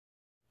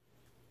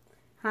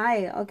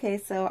Hi, okay,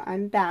 so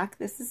I'm back.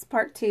 This is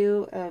part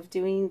 2 of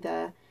doing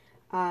the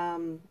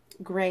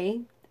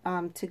gray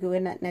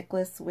Tagua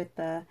necklace with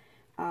the,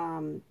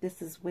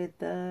 this is with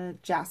the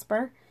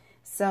jasper.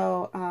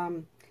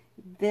 So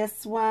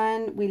this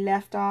one we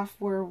left off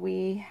where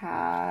we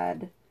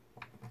had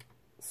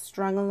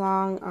strung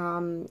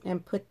along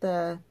and put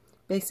the,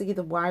 basically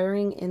the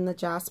wiring in the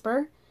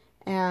jasper.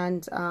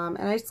 And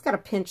I just got to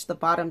pinch the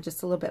bottom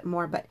just a little bit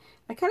more, but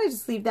I kind of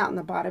just leave that on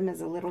the bottom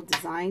as a little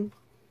design.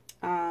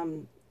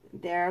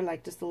 There,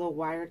 like just a little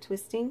wire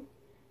twisting,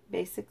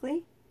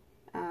 basically,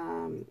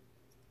 and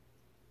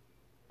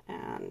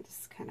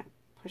just kind of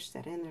push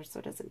that in there so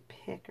it doesn't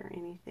pick or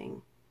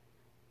anything.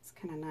 It's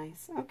kind of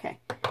nice. Okay,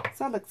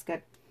 so it looks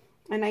good.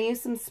 And I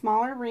use some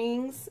smaller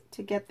rings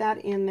to get that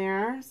in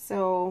there.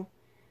 So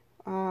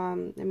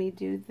let me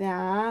do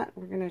that.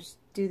 We're gonna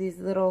do these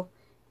little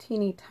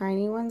teeny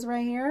tiny ones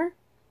right here,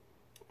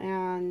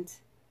 and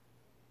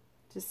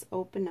just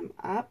open them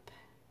up.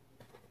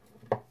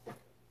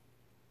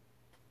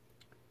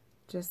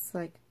 Just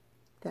like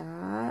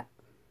that.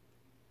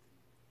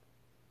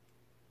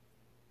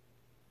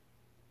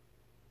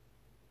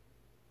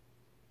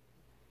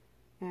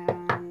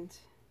 And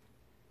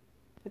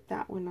put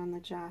that one on the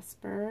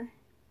jasper.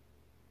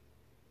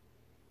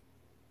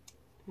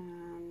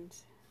 And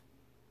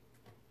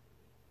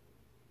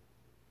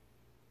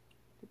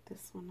put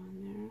this one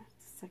on there.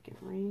 Second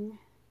ring.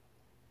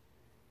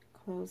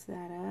 Close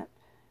that up.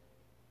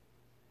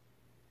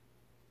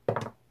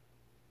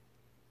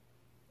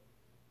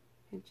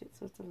 Pinch it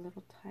so it's a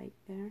little tight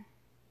there.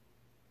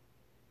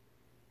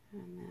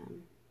 And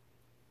then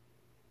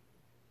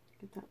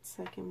get that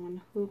second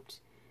one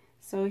hooped.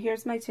 So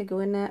here's my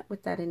Tagua net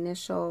with that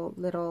initial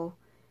little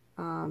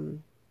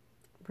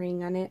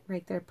ring on it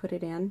right there. Put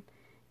it in.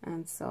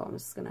 And so I'm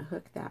just going to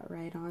hook that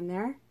right on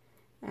there.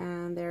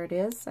 And there it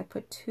is. I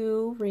put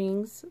 2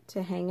 rings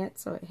to hang it,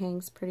 so it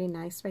hangs pretty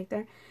nice right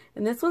there.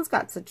 And this one's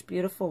got such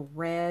beautiful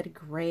red,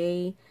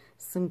 gray,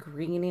 some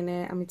green in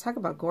it. I mean, talk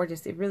about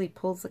gorgeous. It really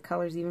pulls the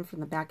colors even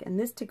from the back. And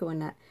this Tagua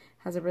net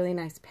has a really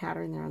nice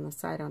pattern there on the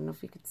side. I don't know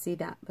if you could see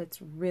that, but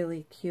it's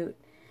really cute.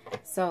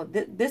 So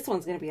this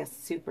one's going to be a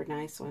super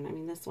nice one. I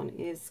mean, this one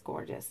is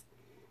gorgeous.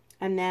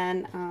 And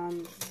then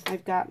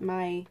I've got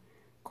my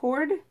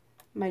cord,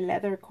 my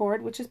leather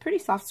cord, which is pretty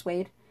soft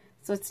suede.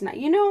 So it's not,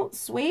 you know,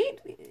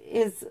 suede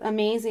is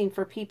amazing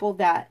for people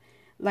that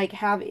like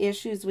have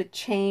issues with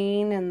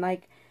chain and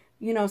like,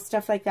 you know,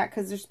 stuff like that.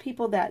 Because there's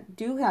people that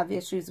do have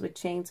issues with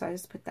chain. So I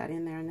just put that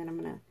in there and then I'm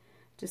going to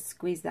just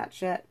squeeze that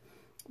shut.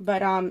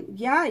 But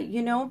yeah,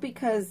 you know,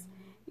 because,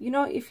 you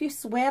know, if you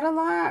sweat a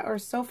lot or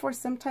so forth,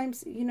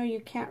 sometimes, you know,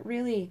 you can't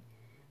really,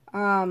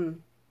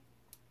 you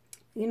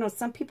know,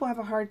 some people have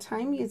a hard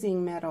time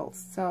using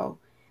metals. So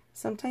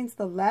sometimes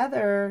the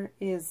leather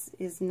is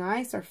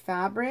nice, or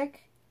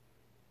fabric.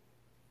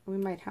 We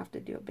might have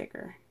to do a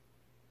bigger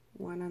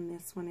one on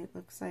this one. It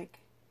looks like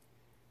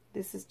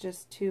this is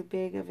just too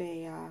big of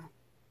a,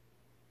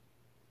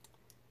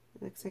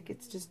 it looks like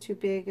it's just too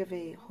big of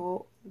a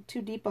hole,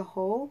 too deep a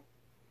hole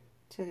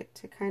to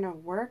kind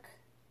of work.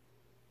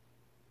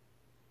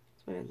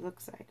 That's what it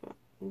looks like.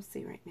 We'll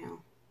see right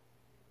now.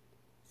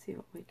 See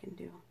what we can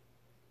do.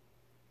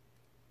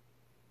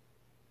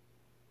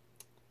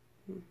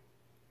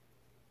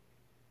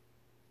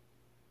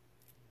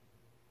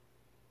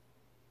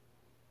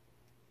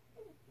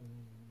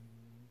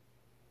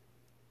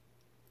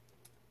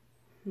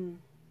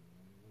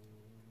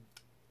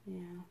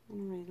 Yeah, I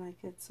don't really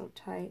like it so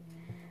tight.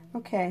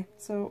 Okay,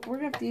 so we're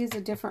going to have to use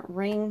a different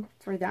ring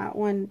for that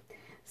one.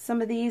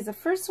 Some of these, the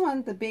first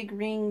one, the big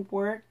ring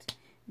worked,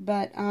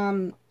 but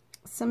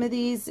some of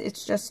these,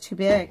 it's just too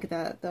big.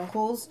 The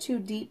hole's too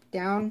deep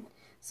down,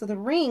 so the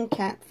ring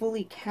can't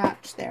fully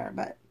catch there,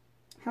 but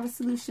I have a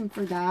solution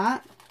for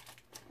that.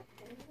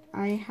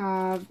 I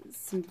have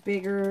some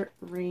bigger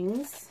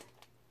rings.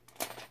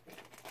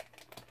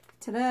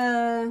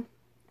 Ta-da!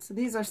 So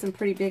these are some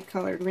pretty big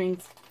colored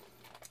rings.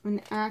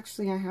 And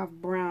actually I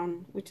have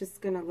brown, which is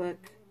going to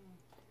look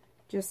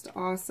just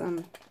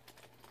awesome.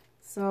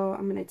 So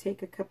I'm going to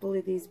take a couple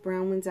of these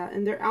brown ones out.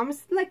 And they're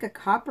almost like a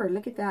copper.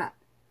 Look at that.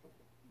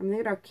 I mean,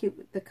 look at how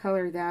cute the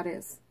color that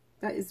is.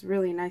 That is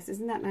really nice.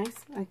 Isn't that nice?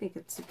 I think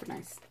it's super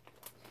nice.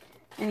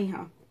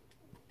 Anyhow,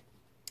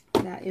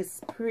 that is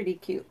pretty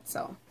cute.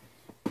 So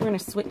we're going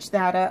to switch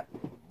that up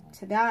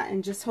to that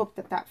and just hope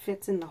that that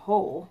fits in the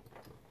hole.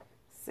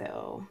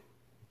 So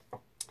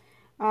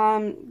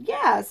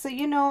yeah, so,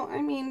 you know, I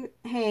mean,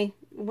 hey,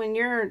 when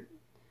you're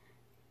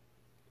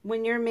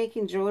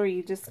making jewelry,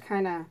 you just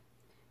kind of,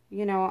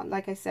 you know,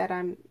 like I said,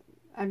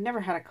 I've never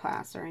had a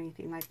class or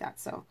anything like that,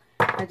 so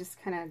I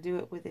just kind of do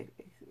it with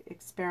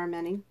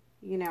experimenting,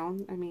 you know.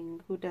 I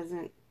mean, who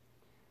doesn't?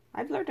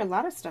 I've learned a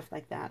lot of stuff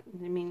like that.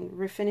 I mean,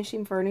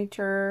 refinishing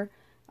furniture,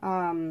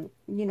 you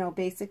know,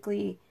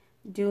 basically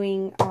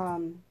doing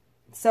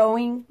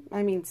sewing.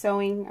 I mean,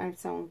 sewing. I've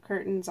sewn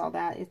curtains, all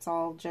that. It's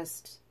all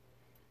just,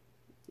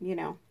 you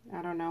know,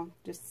 I don't know,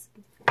 just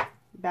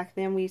back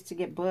then we used to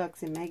get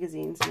books and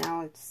magazines.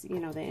 Now it's, you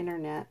know, the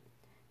internet.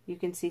 you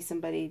can see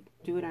somebody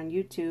do it on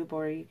YouTube,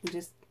 or you can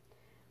just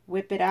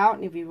whip it out,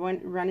 and if you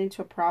run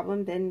into a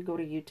problem, then go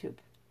to YouTube.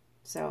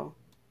 So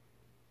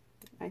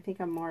I think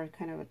I'm more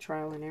kind of a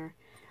trial and error.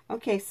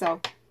 Okay,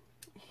 so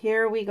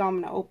here we go.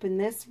 I'm going to open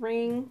this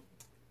ring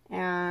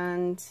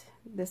and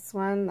this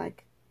one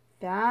like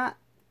that.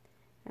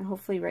 And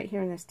hopefully right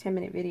here in this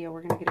 10-minute video,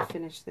 we're going to get to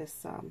finish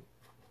this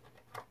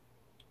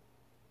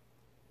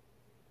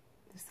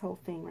this whole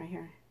thing right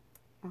here.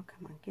 Oh,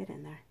 come on, get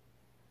in there.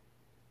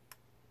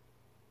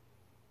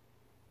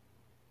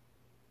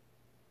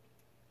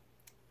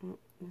 Oh,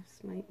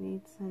 this might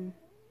need some.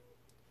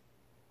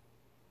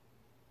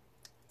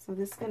 So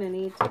this is going to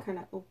need to kind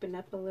of open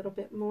up a little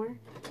bit more.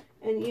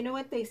 And you know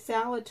what? They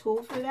sell a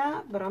tool for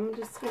that, but I'm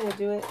just going to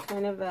do it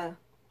kind of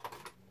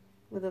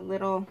with a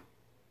little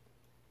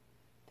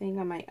thing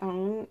on my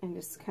own and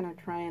just kind of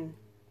try and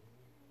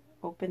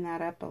open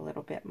that up a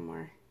little bit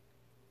more.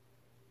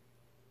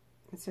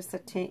 It's just a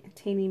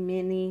teeny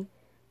mini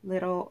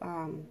little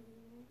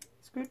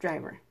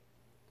screwdriver.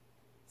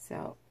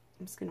 So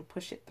I'm just going to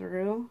push it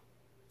through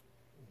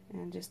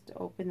and just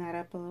open that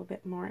up a little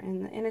bit more.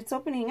 And it's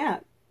opening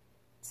up.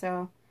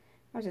 So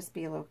I'll just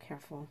be a little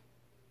careful.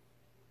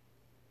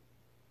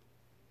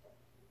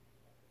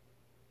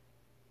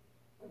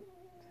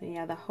 So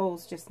yeah, the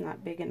hole's just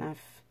not big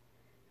enough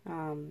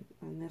on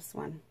this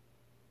one.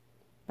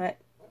 But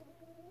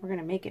we're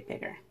going to make it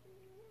bigger.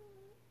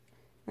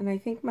 And I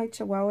think my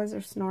chihuahuas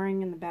are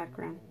snoring in the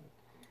background.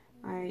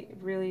 I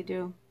really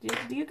do.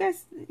 Do you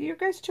guys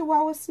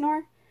chihuahuas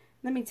snore?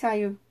 Let me tell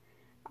you,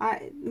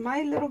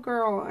 my little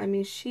girl, I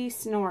mean, she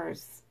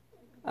snores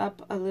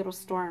up a little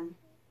storm.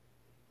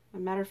 As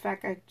a matter of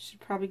fact, I should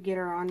probably get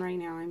her on right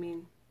now. I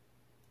mean,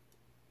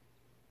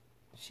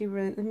 she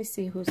really, let me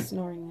see who's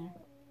snoring there.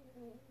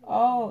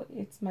 Oh,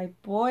 it's my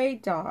boy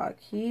dog.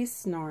 He's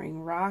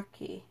snoring,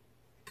 Rocky.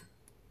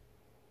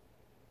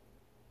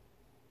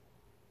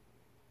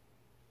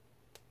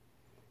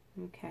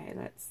 Okay,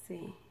 let's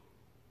see.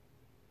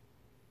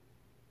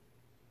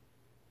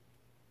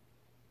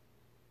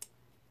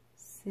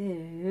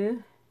 So,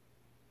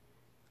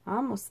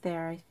 almost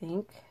there, I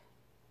think.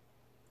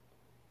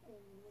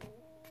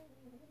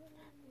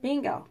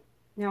 Bingo.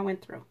 Now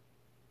went through.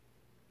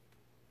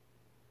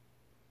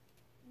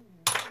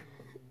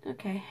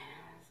 Okay,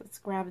 so let's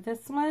grab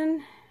this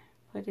one,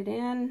 put it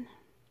in.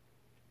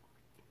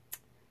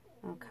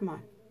 Oh, come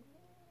on.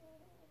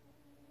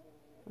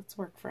 Let's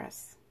work for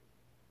us.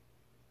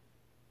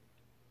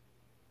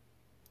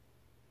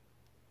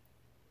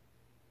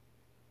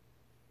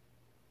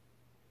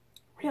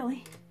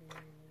 Really?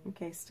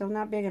 Okay, still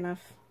not big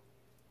enough.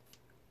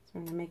 So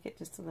I'm going to make it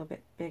just a little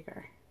bit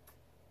bigger.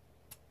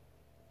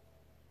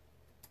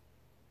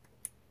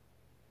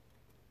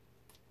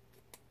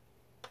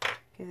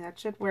 Okay, that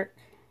should work.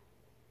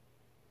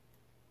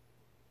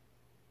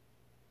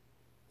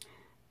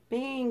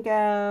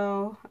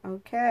 Bingo!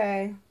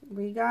 Okay,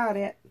 we got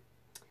it.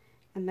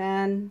 And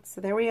then,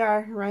 so there we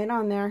are, right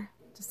on there.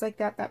 Just like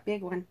that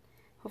big one.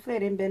 Hopefully I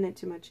didn't bend it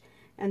too much.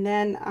 And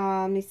then,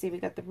 let me see, we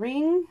got the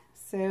ring.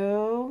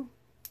 So,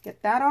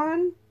 get that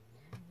on.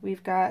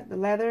 We've got the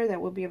leather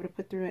that we'll be able to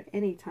put through at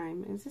any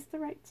time. Is this the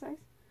right size?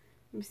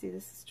 Let me see,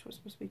 this is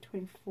supposed to be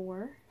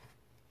 24.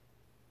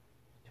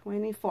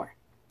 24.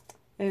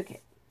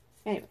 Okay.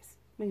 Anyways,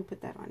 we can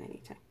put that on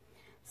anytime.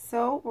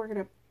 So, we're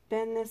going to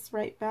bend this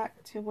right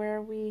back to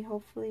where we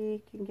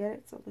hopefully can get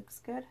it so it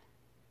looks good.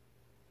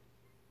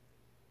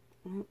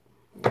 Oh,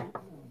 yeah.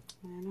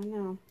 I don't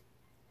know.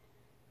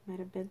 Might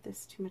have bent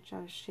this too much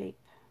out of shape.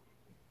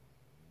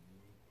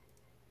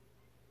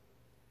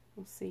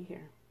 We'll see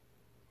here.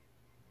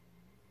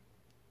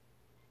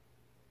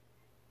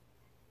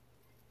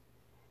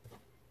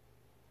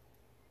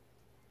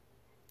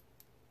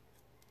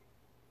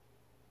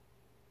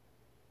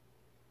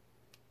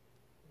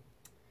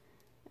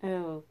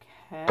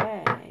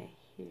 Okay,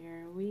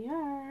 here we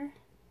are.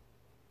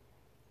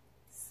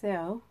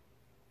 So,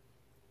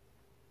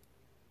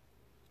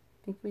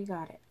 I think we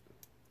got it.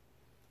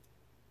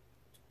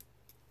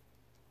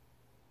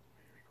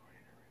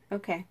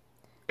 Okay,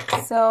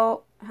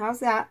 so how's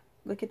that?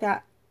 Look at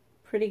that.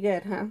 Pretty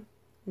good, huh?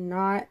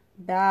 Not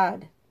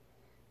bad.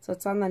 So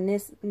it's on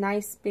the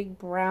nice big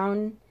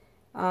brown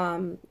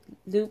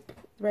loop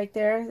right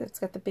there. It's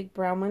got the big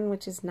brown one,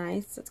 which is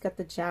nice. It's got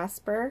the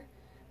jasper,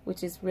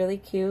 which is really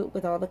cute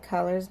with all the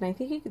colors. And I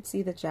think you could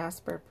see the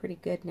jasper pretty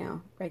good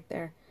now right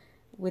there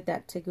with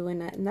that Tagua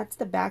nut. And that's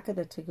the back of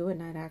the Tagua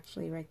nut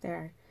actually right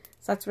there.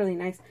 So that's really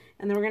nice.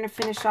 And then we're going to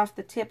finish off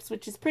the tips,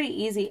 which is pretty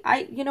easy.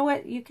 You know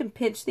what? You can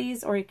pinch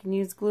these or you can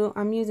use glue.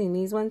 I'm using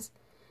these ones.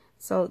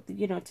 So,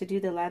 you know, to do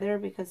the leather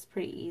because it's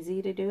pretty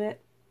easy to do it.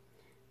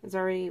 There's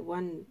already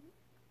one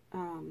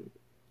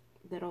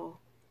little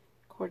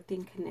cord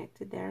thing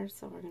connected there.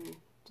 So we're going to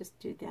just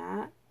do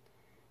that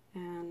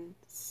and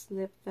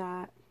slip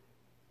that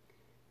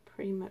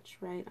pretty much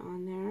right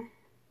on there.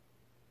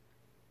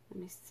 Let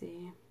me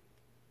see.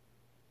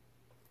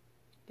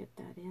 Get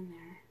that in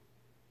there.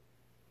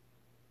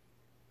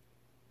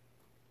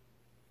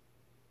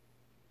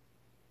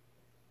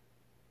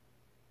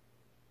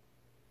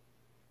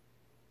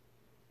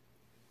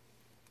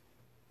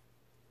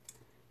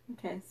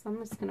 Okay, so I'm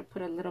just going to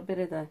put a little bit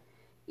of the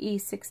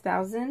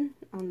E6000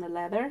 on the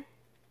leather,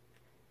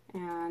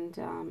 and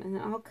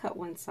then I'll cut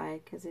one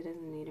side because it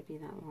doesn't need to be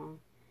that long.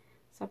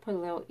 So I'll put a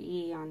little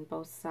E on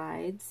both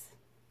sides.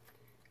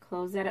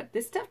 Close that up.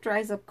 This stuff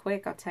dries up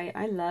quick, I'll tell you.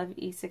 I love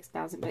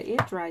E6000, but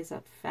it dries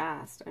up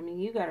fast. I mean,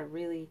 you got to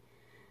really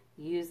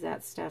use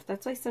that stuff.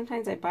 That's why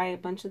sometimes I buy a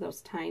bunch of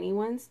those tiny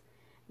ones,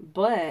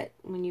 but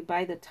when you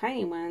buy the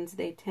tiny ones,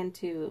 they tend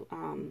to,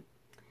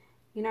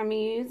 you know, I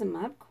mean, you use them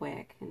up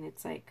quick, and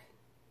it's like,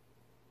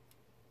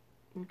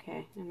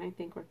 okay, and I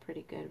think we're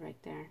pretty good right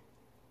there.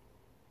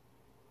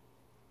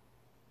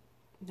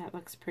 That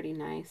looks pretty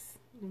nice.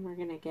 And we're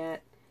going to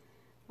get,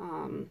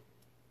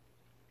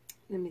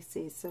 let me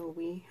see, so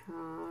we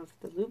have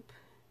the loop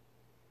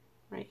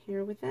right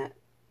here with it.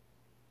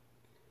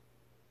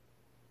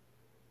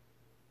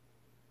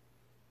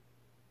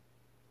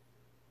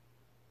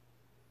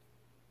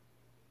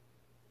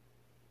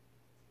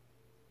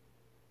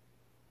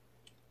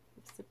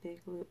 It's a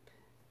big loop.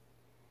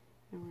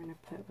 And we're going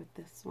to put with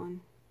this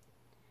one.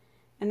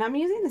 And I'm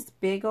using this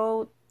big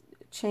old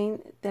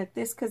chain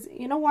because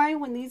you know why?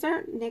 When these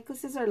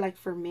necklaces are like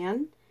for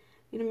men,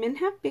 you know, men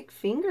have big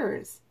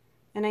fingers.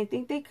 And I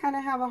think they kind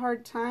of have a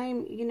hard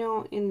time, you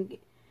know,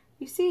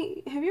 you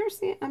see, have you ever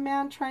seen a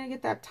man trying to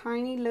get that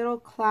tiny little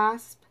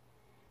clasp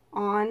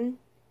on,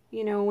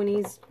 you know, when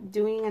he's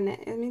doing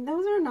I mean,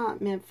 those are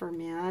not meant for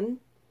men.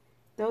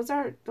 Those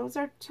are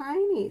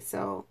tiny.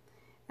 So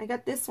I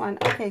got this one.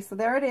 Okay, so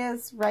there it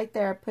is right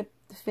there. I put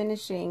the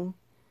finishing.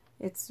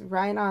 It's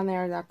right on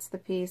there. That's the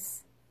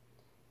piece.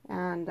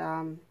 And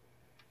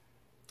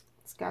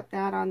it's got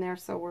that on there,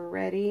 so we're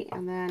ready.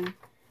 And then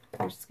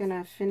we're just going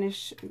to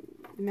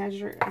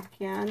measure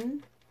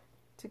again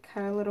to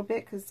cut a little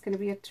bit because it's going to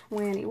be a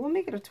 20. We'll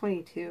make it a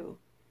 22,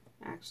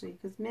 actually,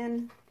 because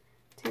men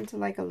tend to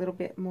like a little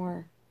bit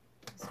more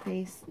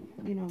space.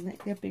 You know, they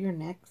have bigger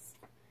necks.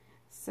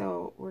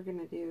 So we're going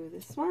to do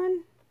this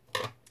one.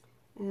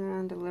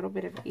 And a little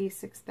bit of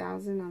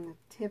E6000 on the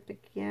tip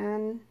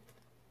again.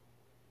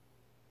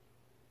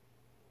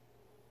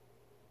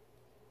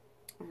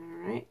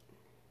 Alright.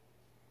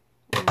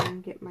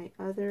 And get my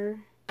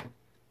other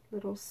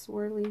little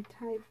swirly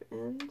type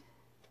end.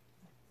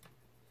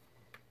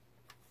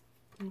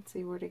 Let's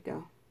see where to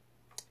go.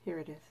 Here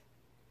it is.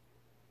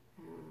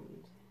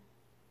 And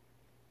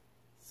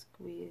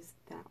squeeze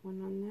that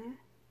one on there.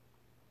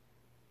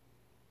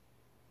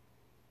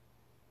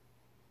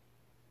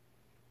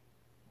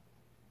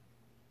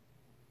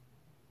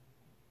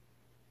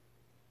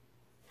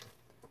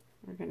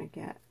 We're going to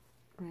get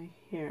right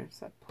here.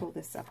 So I pull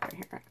this up right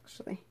here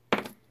actually.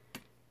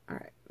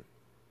 Alright.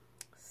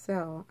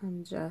 So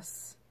I'm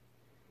just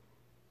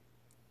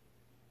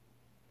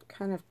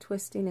kind of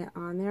twisting it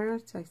on there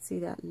so I see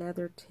that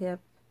leather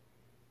tip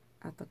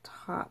at the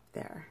top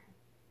there.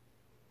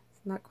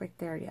 It's not quite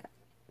there yet.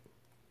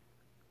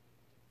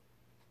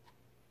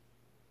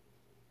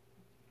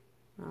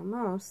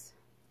 Almost.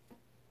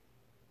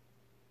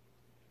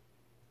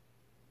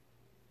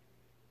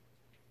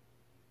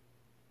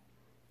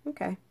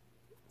 Okay.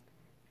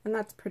 And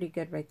that's pretty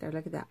good right there.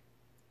 Look at that.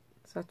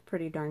 So that's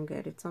pretty darn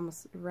good. It's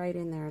almost right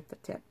in there at the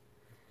tip.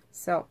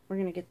 So we're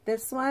going to get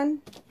this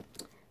one.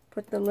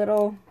 Put the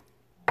little,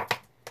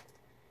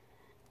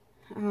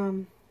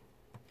 and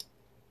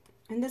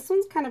this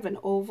one's kind of an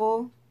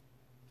oval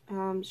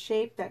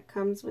shape that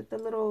comes with the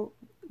little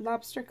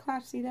lobster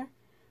clasp. See there?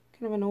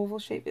 Kind of an oval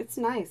shape. It's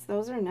nice.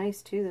 Those are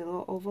nice too, the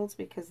little ovals,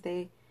 because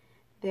they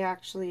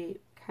actually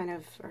kind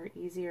of are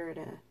easier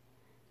to,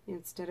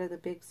 instead of the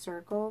big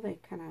circle, they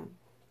kind of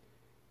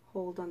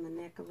hold on the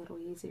neck a little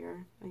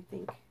easier, I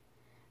think.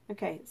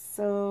 Okay,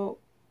 so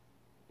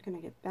I'm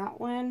going to get that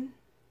one.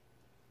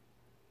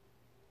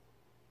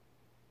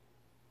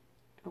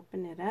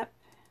 Open it up.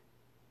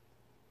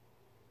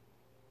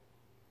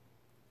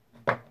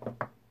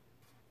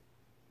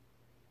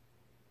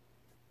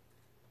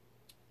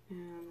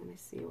 And let me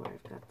see where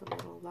I've got the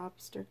little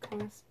lobster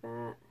clasp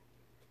at.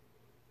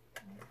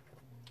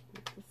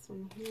 Put this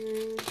one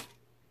here.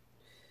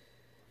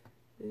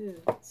 Ew.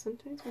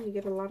 Sometimes when you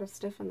get a lot of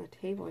stuff on the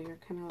table, you're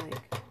kind of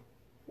like,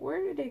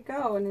 where did it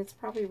go? And it's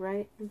probably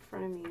right in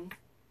front of me.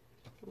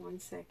 1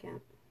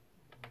 second.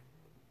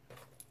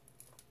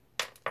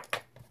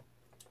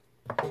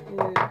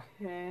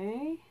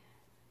 Okay.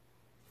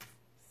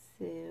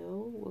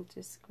 So we'll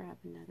just grab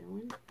another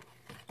one.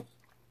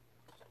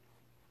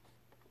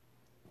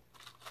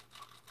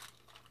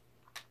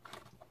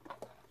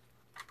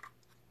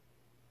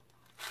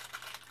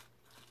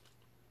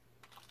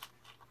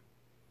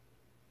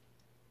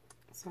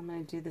 So I'm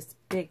going to do this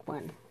big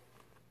one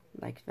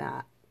like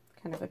that,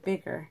 kind of a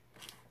bigger,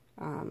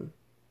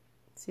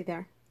 see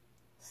there?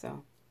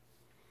 So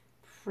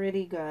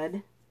pretty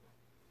good.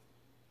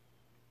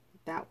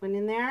 That one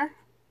in there.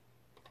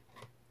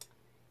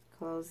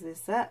 Close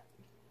this up.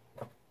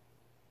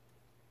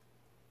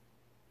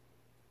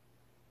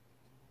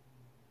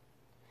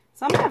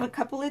 So I'm going to have a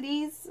couple of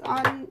these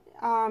on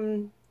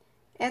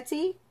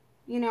Etsy.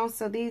 you know,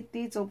 so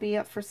these will be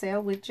up for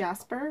sale with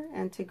Jasper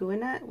and Tagua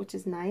nut, which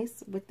is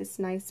nice, with this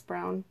nice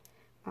brown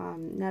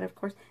nut, of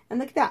course. And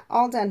look at that,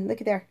 all done.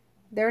 Look at there.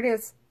 There it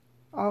is,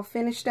 all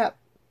finished up.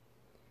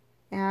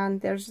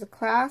 And there's the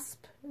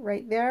clasp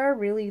right there,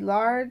 really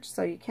large,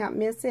 so you can't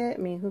miss it.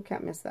 I mean, who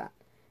can't miss that?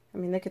 I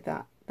mean, look at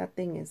that. That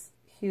thing is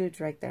huge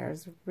right there.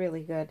 It's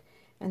really good.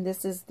 And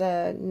this is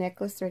the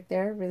necklace right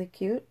there, really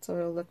cute. So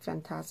it'll look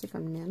fantastic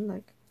on men,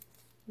 like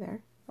there,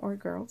 or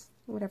girls,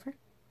 whatever.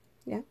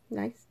 Yeah,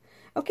 nice.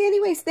 Okay,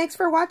 anyways, thanks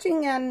for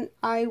watching, and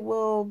I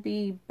will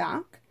be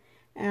back.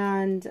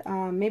 And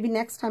maybe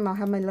next time I'll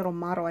have my little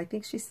model. I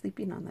think she's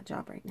sleeping on the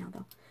job right now,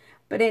 though.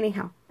 But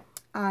anyhow,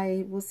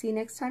 I will see you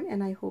next time,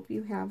 and I hope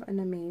you have an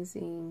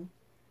amazing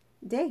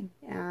day,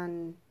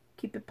 and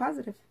keep it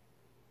positive.